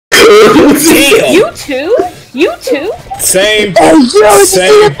Damn. You too? You too? Same. Hey, yo, did you see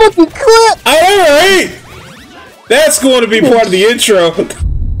that fucking clip? Alright! That's going to be part of the intro.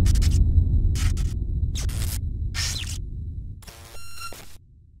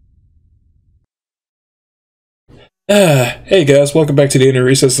 Hey guys, welcome back to the Inner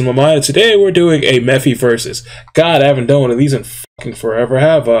Recess of my mind. Today we're doing a Mephi Versus. God, I haven't done one of these in fucking forever,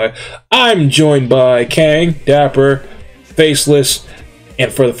 have I? I'm joined by Kang, Dapper, Faceless,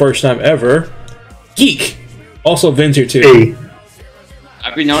 and for the first time ever, Geek. Also, Vin's here too. Hey.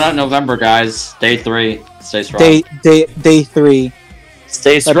 Happy November, guys. Day 3. Stay strong. Day 3.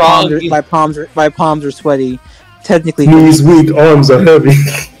 Stay strong. My palms are sweaty. Technically, Knees weak, arms are heavy.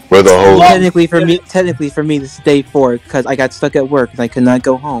 Where the whole technically for me, this is day 4 because I got stuck at work and I could not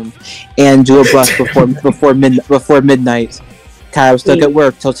go home and do a bus before midnight. I was stuck at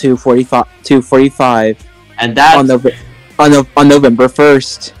work till 2:45, and that's on November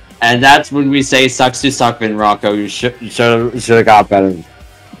 1st. And that's when we say sucks to suck, Vin Rocco. You should have got better.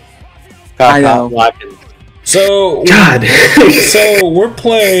 I know. So, God. so we're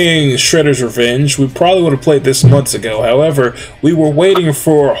playing Shredder's Revenge. We probably would have played this months ago. However, we were waiting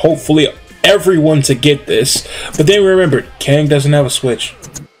for hopefully everyone to get this. But then we remembered Kang doesn't have a Switch.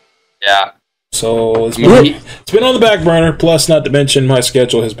 Yeah. So it's been on the back burner. Plus, not to mention, my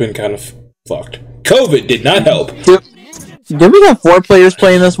schedule has been kind of fucked. COVID did not help. Did we have 4 players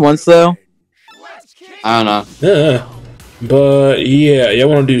playing this once though? I don't know. But yeah, y'all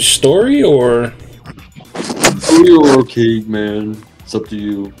want to do story or? You're okay, man. It's up to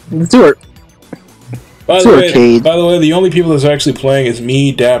you. Let's do it. By the way, the only people that's actually playing is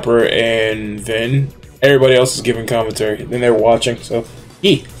me, Dapper, and Vin. Everybody else is giving commentary, and they're watching. So,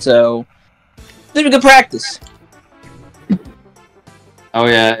 yeah. So, did a good practice. Oh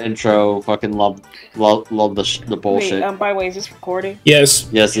yeah, intro. Fucking love the bullshit. Wait, by the way, is this recording? Yes.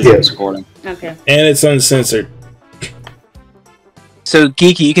 Yes, it's recording. Okay. And it's uncensored. So,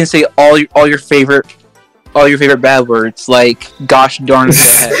 Geeky, you can say all your favorite bad words like "gosh darn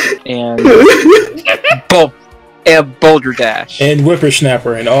it" and "boulder dash" And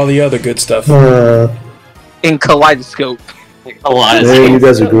whippersnapper and all the other good stuff. and kaleidoscope. Hey, you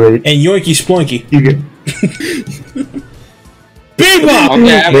guys are great. And yoinky splunky. You get. Bebop! Okay,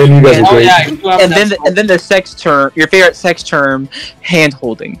 Man, you guys are great. Yeah, And then the sex term, your favorite sex term, hand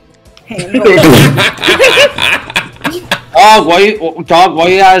holding. Dog, why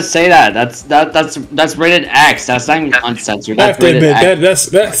you gotta say that? That's rated X. That's not even uncensored. I have to admit,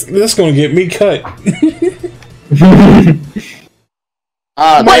 that's gonna get me cut.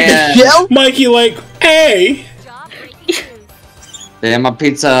 Damn. Mikey, like, hey. Damn, my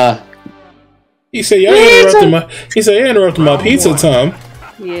pizza. He said, "Y'all interrupted my pizza time."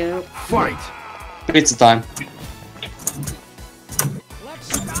 Yeah. fight. Pizza time.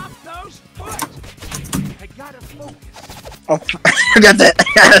 Oh, I got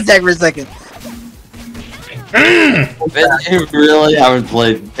that for a second. You really haven't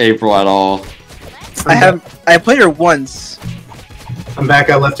played April at all. I played her once. I'm back.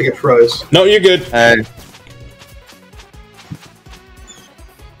 I left to get froze. No, you're good. Hey.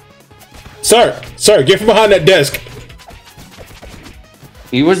 Sir, get from behind that desk.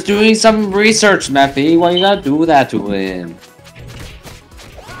 He was doing some research, Mephi. Why you gotta do that to him?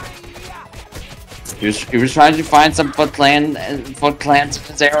 He was trying to find some foot clans in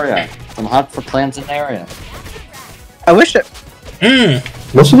his area. Some hot foot clans in the area. I wish it.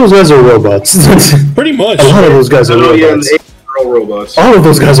 Most of those guys are robots. Pretty much. A lot of those guys are robots. Robots. All of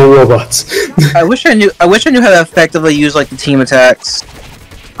those guys are robots. I wish I knew how to effectively use like the team attacks.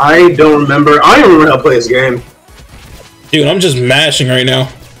 I don't remember. I don't remember how to play this game. Dude, I'm just mashing right now.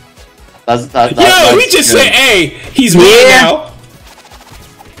 Yo, he just said, "Hey, he's me now."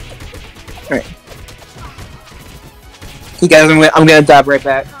 Alright. You guys, I'm gonna dive right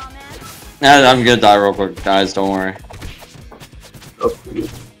back. Nah, I'm gonna die real quick, guys. Don't worry.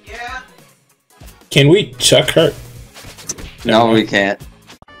 Can we chuck her? No, we can't.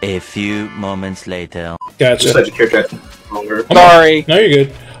 A few moments later. Gotcha. Just had to kick that longer. Sorry. No, you're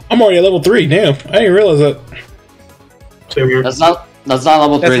good. I'm already at level 3. Damn, I didn't realize that. Same here. That's not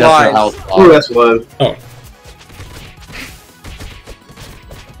level 3. That's That's your live. health. Oh, that's one. Oh,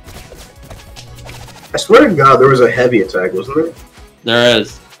 I swear to God, there was a heavy attack, wasn't there? There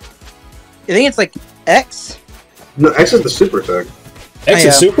is. I think it's like X. No, X is the super attack. X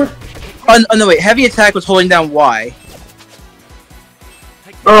is super. Oh no, wait. Heavy attack was holding down Y.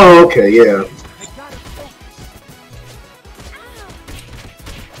 Oh, okay, yeah.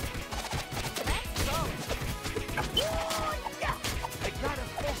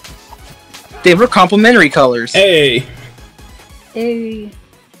 They were complementary colors. Hey. Hey.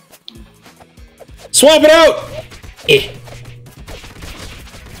 Swap it out! Eh.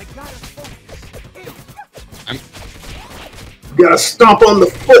 Gotta stomp on the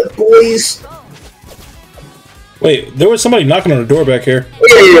foot, boys. Wait, there was somebody knocking on the door back here.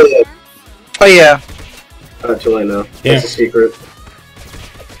 Yeah. Oh yeah. Not too late now. Yeah. That's a secret.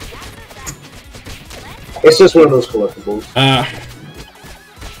 It's just one of those collectibles.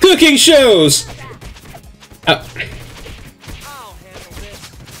 Cooking shows!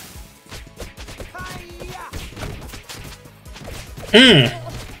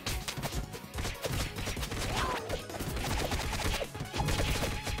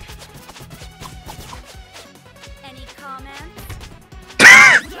 Any comments?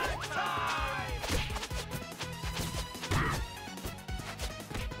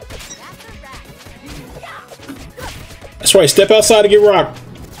 That's right, step outside to get rocked.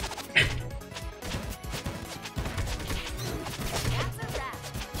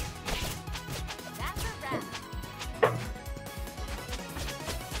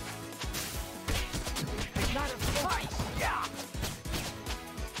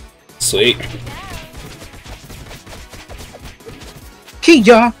 Sweet.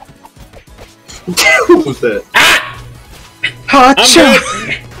 Kia. What was that? Hot I'm shot.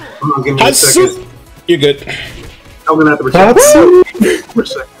 good. Hold on, give me a second. You're good. I'm gonna have to return for a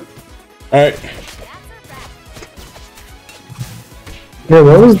second. Alright. Yeah,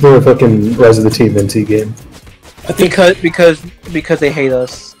 what was the fucking Rise of the TMNT game? I think Because they hate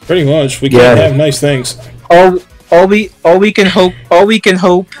us. pretty much we can't have nice things. All we can hope.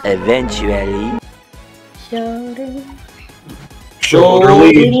 Eventually.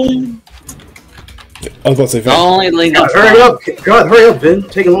 Surely. I was about to say Vin. Only link God, hurry up! God, hurry up, Vin.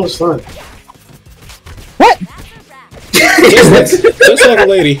 Taking long time. What? Just like a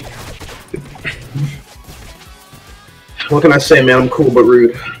lady. What can I say, man? I'm cool but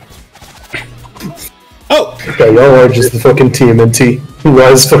rude. Oh! Yeah, y'all are just the fucking TMNT. Who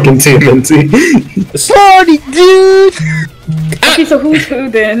was fucking TMNT? Party, dude. Okay, so who's who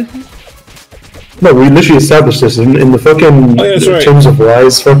then? No, we literally established this in the fucking Oh, yeah, that's right. terms of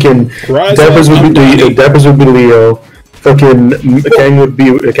Rise. Fucking Rise Dappers up, would be I'm Donnie. Dappers would be Leo. Fucking Kang would be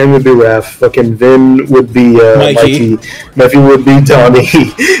Raph. Fucking Vin would be Mikey. Mikey. Mephi would be Donnie.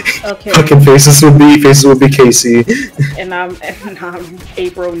 Okay. Fucking Faces would be Casey. And I'm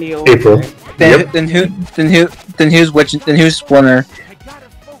April Neal. April. Then who's Splinter?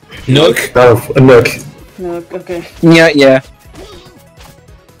 Nook. Nook. No, okay. Yeah.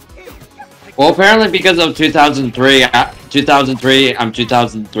 Well, apparently because of 2003, I'm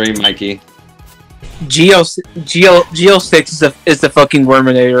 2003 Mikey. Geo6 is the fucking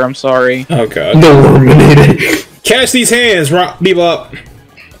Worminator. I'm sorry. Oh god. No Terminator. Catch these hands, Rock Bebop.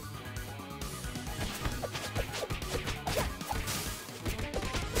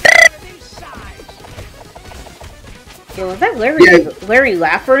 Yo, is that Larry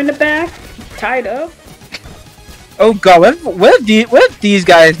Laffer in the back? Tied up? Oh god, what if these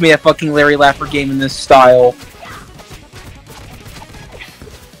guys made a fucking Larry Laffer game in this style?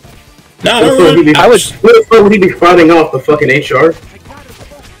 Nah, I would. What would he be fighting off the fucking HR?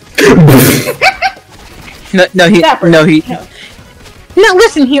 No, he. Dapper. No,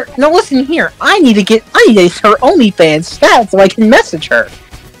 listen here. I need to her OnlyFans stats so I can message her.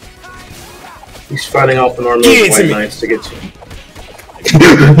 He's fighting off an army Give of it to white me. knights to get to.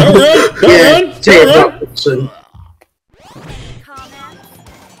 Don't run! Don't run! Robertson.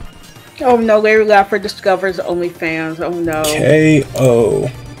 Oh no, Larry Laffer discovers OnlyFans. Oh no. KO.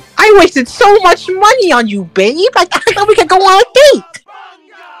 I wasted so much money on you, babe. I thought we could go on a date.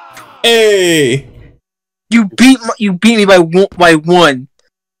 Hey! You beat me by one.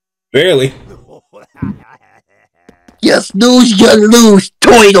 Barely. Yes, lose, you lose,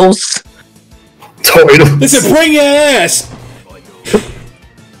 Toidles. Listen, bring your ass!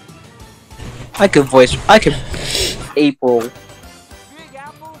 I could April.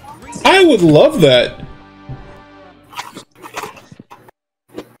 I would love that.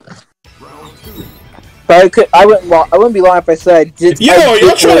 But I wouldn't be lying if I said I did. Yo, are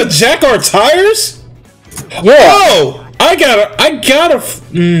y'all trying to jack our tires? Yeah. Oh! I gotta.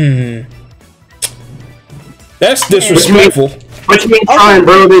 That's disrespectful. What you mean trying,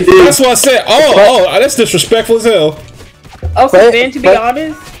 bro? They did. That's what I said. Oh, that's disrespectful as hell. Also, Ben, to be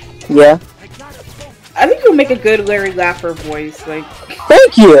honest, Yeah. I think you'll make a good Larry Laffer voice. Like,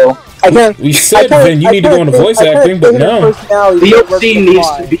 Thank you. We said, Vin, you need to go into voice acting, but no. DLC needs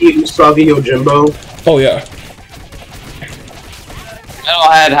to be Usagi Yojimbo. Oh yeah.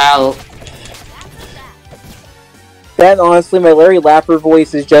 Metalhead Hal. Ben, honestly, my Larry Laffer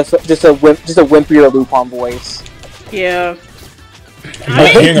voice is just a wimpy or Lupin voice. yeah. I'm not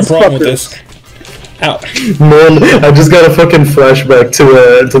hearing a problem with this. Ow. Man, I just got a fucking flashback to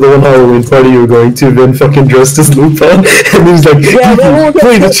the one Halloween party you were going to. Vin fucking dressed as Lupin, and he's like,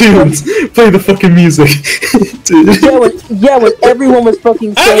 play the tunes, play the fucking music. Dude. When everyone was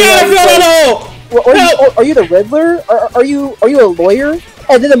fucking saying, are you the Riddler? Are you a lawyer?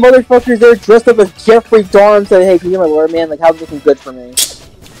 And then the motherfuckers there dressed up as Jeffrey Dahmer and said, hey, can you be my lawyer, man? Like, how's this looking good for me?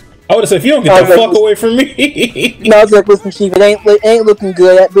 I would have said, if you don't get the fuck away from me. No, I was like, listen, Chief, it ain't looking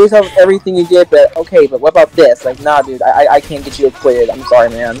good based off everything you did, but okay, but what about this? Like, nah, dude, I can't get you acquitted. I'm sorry,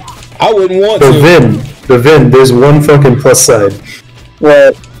 man. I wouldn't want to. But Vin, there's one fucking plus side.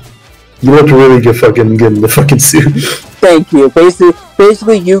 What? You look really good fucking good in the fucking suit. Thank you.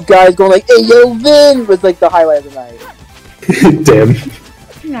 Basically, you guys going like, hey, yo, Vin, was like the highlight of the night. Damn.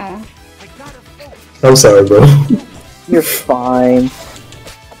 No. I'm sorry, bro. You're fine.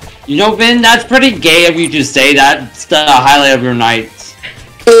 You know, Vin, that's pretty gay of you to say that's the highlight of your night.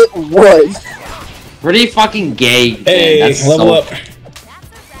 It was. Pretty fucking gay, Vin. Hey, that's level up.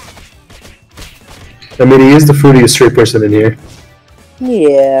 I mean, he is the fruitiest straight person in here.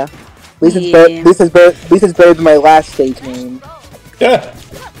 Yeah. At least it's better than my last stage name. Yeah.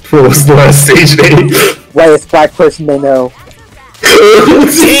 What was the last stage name? Whitest black person they know. Damn.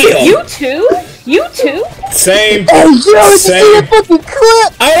 You too? You too? Same. Hey, yo, did you see that fucking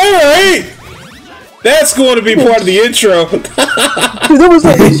clip? Alright! That's going to be part of the intro. That was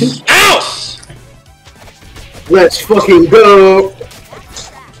like, Ow! Let's fucking go!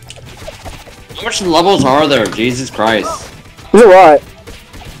 How much levels are there? Jesus Christ. there's a lot.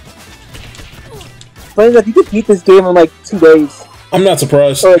 Funny enough, you could beat this game in like 2 days. I'm not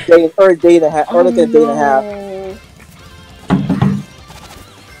surprised. Or a day and a half, or like a day and a half.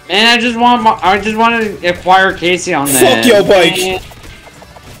 Man, I just want to acquire Casey on that. Fuck your bike.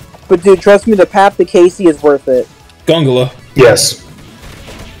 But dude, trust me, the path to Casey is worth it. Gungala. Yes.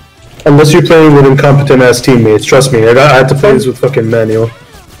 Unless you're playing with incompetent ass teammates, trust me, I had to play this with fucking manual.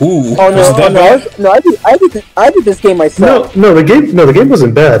 Ooh. I did this game myself. No, the game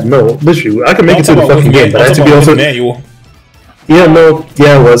wasn't bad. No, literally, I can make it through the fucking game, but I had to be also manual. Yeah, no,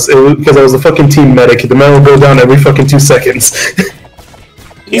 yeah, it was because I was the fucking team medic. The man would go down every fucking 2 seconds.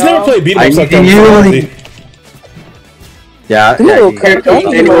 He's never played beat 'em ups like that before. Yeah. The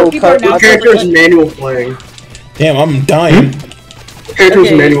character's manual playing. Damn, I'm dying. The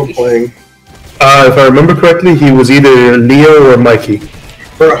character's manual playing. If I remember correctly, he was either Leo or Mikey.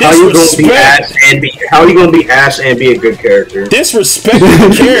 Bro, how you gonna be ass and be a good character? Disrespect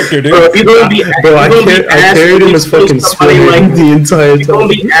the character, dude. Bro, if you're gonna be I carried him as fucking Splinter like the entire time. You're gonna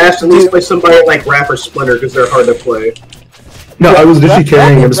be ass at least play somebody like Rapper Splinter because they're hard to play. No, I was literally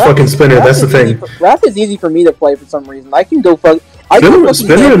carrying him as fucking Splinter. That's the thing. Raph is easy for me to play for some reason. I can go fuck.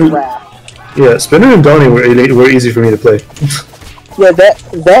 Splinter and Donnie were easy for me to play. Yeah,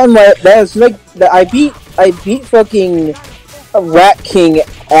 that's like I beat fucking Rat King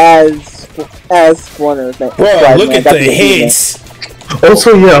as Splinter. Bro, look at the hits.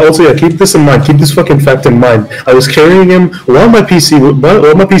 Also, keep this in mind. Keep this fucking fact in mind. I was carrying him while my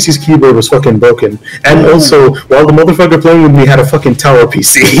PC's keyboard was fucking broken, and also while the motherfucker playing with me had a fucking tower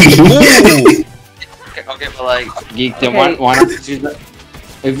PC. Okay, but like, Geek, then why not just use that?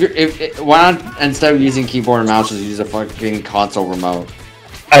 Why not instead of using keyboard and mouse, just use a fucking console remote?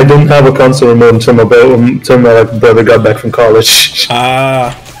 I didn't have a console remote until my brother got back from college.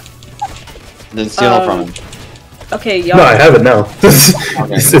 Then steal it from him. Okay, y'all. No, I have it now.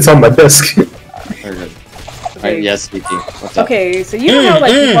 It's on my desk. Very good. Alright, yes, Geeky. What's up? Okay, so you know how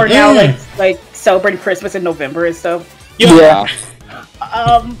like people are now like celebrating Christmas in November and stuff? Yeah.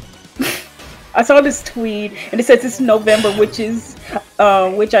 I saw this tweet and it says it's November, which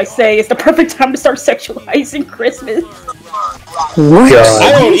I say is the perfect time to start sexualizing Christmas. What?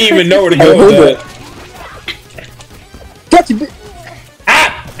 I don't even know where to go with that.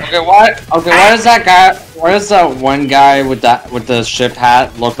 Okay, why does that guy? Why does that one guy with the ship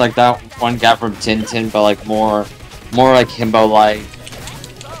hat look like that one guy from Tintin, but like more like himbo like?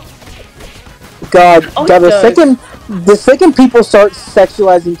 God, the second people start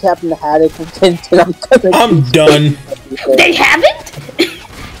sexualizing Captain Haddock from Tintin, I'm done. They haven't?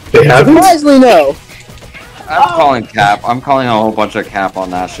 They haven't? Surprisingly, no. I'm calling cap. I'm calling a whole bunch of cap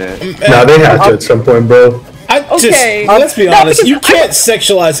on that shit. Nah, they had to at some point, bro. Let's be honest, you can't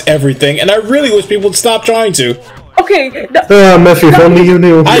sexualize everything, and I really wish people would stop trying to. Okay. Mephi, if only you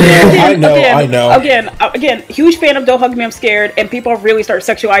knew. I know. Again, huge fan of Don't Hug Me, I'm Scared, and people really start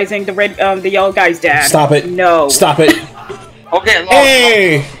sexualizing the yellow guy's dad. Stop it. No. Stop it. Okay, look.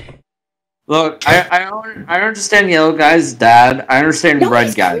 Hey! Look, I don't understand yellow guy's dad. I understand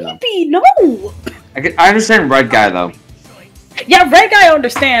red guy though. No. I understand red guy though. Yeah, red guy I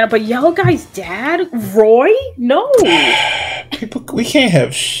understand, but yellow guy's dad, Roy? No. We can't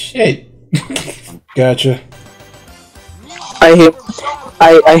have shit. Gotcha. I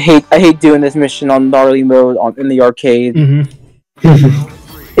hate doing this mission on gnarly mode in the arcade.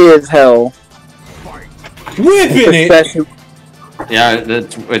 It is hell. Whipping it. Yeah,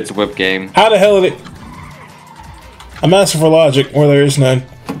 it's whip game. How the hell did it? A master for logic, where there is none.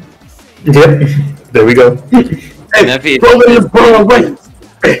 Yep. There we go. Hey, rolling the Broadway.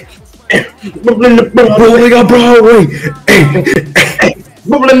 Rolling the Broadway. Rolling on Broadway.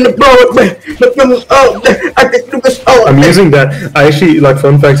 Rolling the Broadway. I'm using that. I actually, like,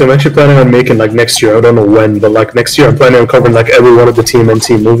 fun fact, I'm actually planning on making, like, next year. I don't know when, but, like, next year I'm planning on covering, like, every one of the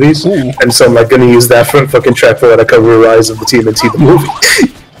TMNT movies. Ooh. And so I'm, like, gonna use that for fucking track for when I cover Rise of the TMNT the movie.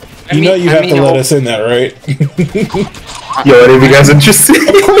 You have to let us in that, right? Yo, any of you guys interested?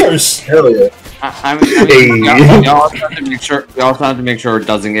 Of course. Hell yeah. We also have to make sure it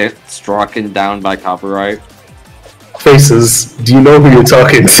doesn't get struck down by copyright. Faces, do you know who you're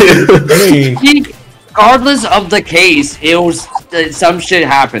talking to? I mean, regardless of the case, it was some shit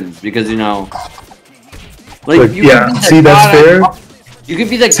happens because like, yeah. See, that's fair. You can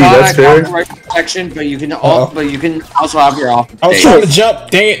be the god at copyright protection, but you can also have your off. I was trying to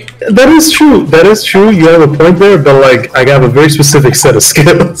jump. Dang it. That is true. That is true. You have a point there, but like, I have a very specific set of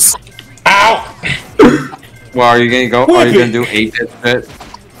skills. Ow! Well, are you gonna go? Are you gonna do 8-bit fit?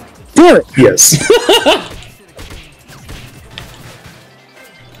 Damn it! Yes.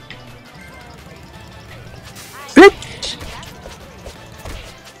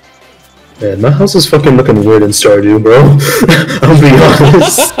 Man, my house is fucking looking weird in Stardew, bro. I'll be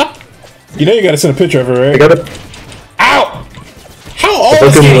honest. You know you gotta send a picture of it, right? I gotta. Ow! How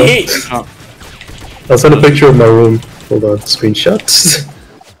always get hit? I'll send a picture of my room. Hold on, screenshots.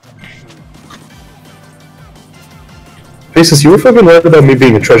 Faces, you were fucking right about me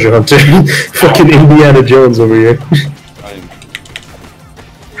being a treasure hunter. Fucking Indiana Jones over here.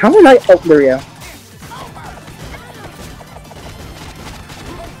 How did I? Oh, there we go.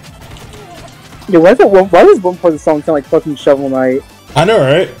 Yeah, why does one part of the song sound like fucking Shovel Knight? I know,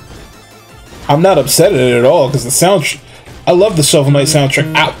 right? I'm not upset at it at all because the sound. I love the Shovel Knight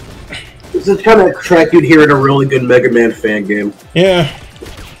soundtrack. Ow! This is the kind of track you'd hear in a really good Mega Man fan game. Yeah.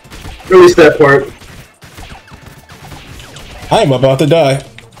 At least that part. I am about to die.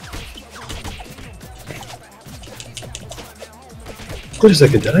 Wait a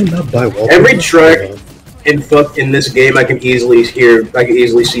second, did I not buy wallpaper? Every track in this game I can easily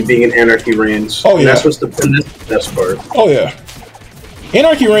see being in Anarchy Reigns. Oh yeah. And that's what's the best part. Oh yeah.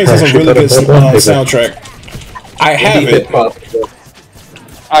 Anarchy Reigns has a really good soundtrack. I have it.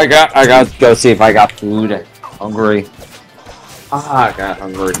 I got to go see if I got food. Hungry. I got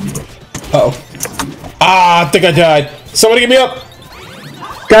hungry. Uh oh. I think I died. Somebody get me up.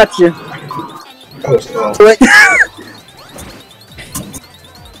 Gotcha.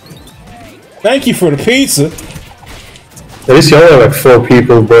 Thank you for the pizza. At least y'all are like 4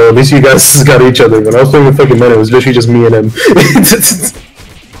 people, bro. At least you guys got each other. When I was playing with fucking men, it was literally just me and him.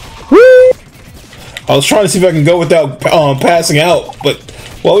 I was trying to see if I can go without passing out, but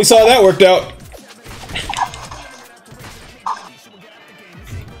well, we saw that worked out.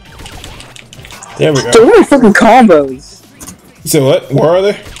 There we go. So what are fucking combos? You said what? Where are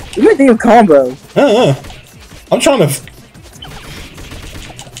they? What do you think of combo? I'm trying to.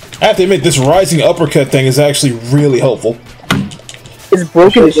 I have to admit, this rising uppercut thing is actually really helpful. It's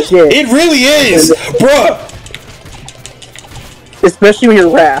broken as shit. It really is, bruh. Especially when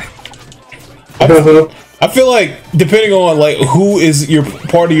you're wrath. I feel like depending on like who is your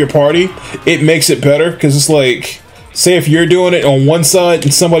part of your party, it makes it better because it's like, say if you're doing it on one side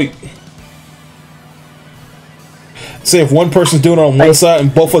and somebody. Say if one person's doing it on one side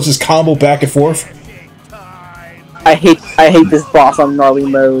and both of us just combo back and forth. I hate this boss on gnarly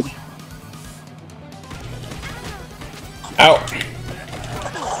mode. Ow.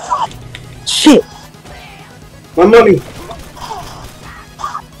 Shit. My money.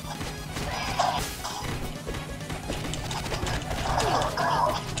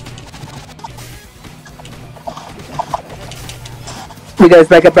 You guys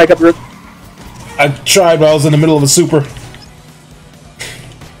back up, Rook. I tried, but I was in the middle of a super.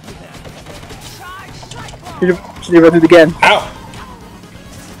 Should you run through it again? Ow!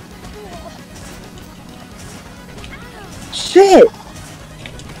 Shit!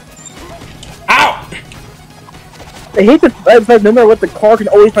 Ow! I hate the fact that no matter what, the car can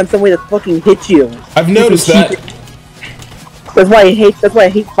always find some way to fucking hit you. I've noticed that. That's why I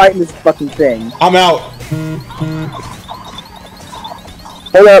hate fighting this fucking thing. I'm out.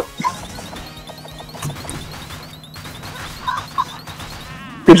 Hold up.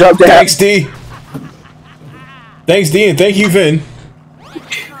 Good job, Dad. Thanks, D. Thanks, D, and thank you, Vin.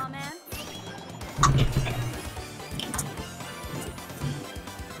 Comment?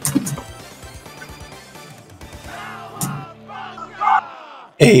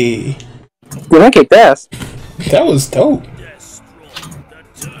 Hey, Dude, I kicked ass. that was dope.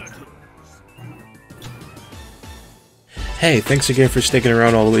 Hey, thanks again for sticking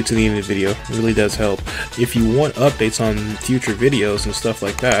around all the way to the end of the video. It really does help. If you want updates on future videos and stuff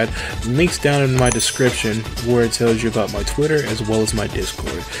like that, links down in my description where it tells you about my Twitter as well as my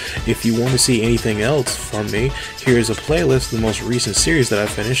Discord. If you want to see anything else from me, here's a playlist of the most recent series that I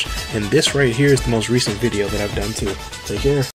finished, and this right here is the most recent video that I've done too. Take care.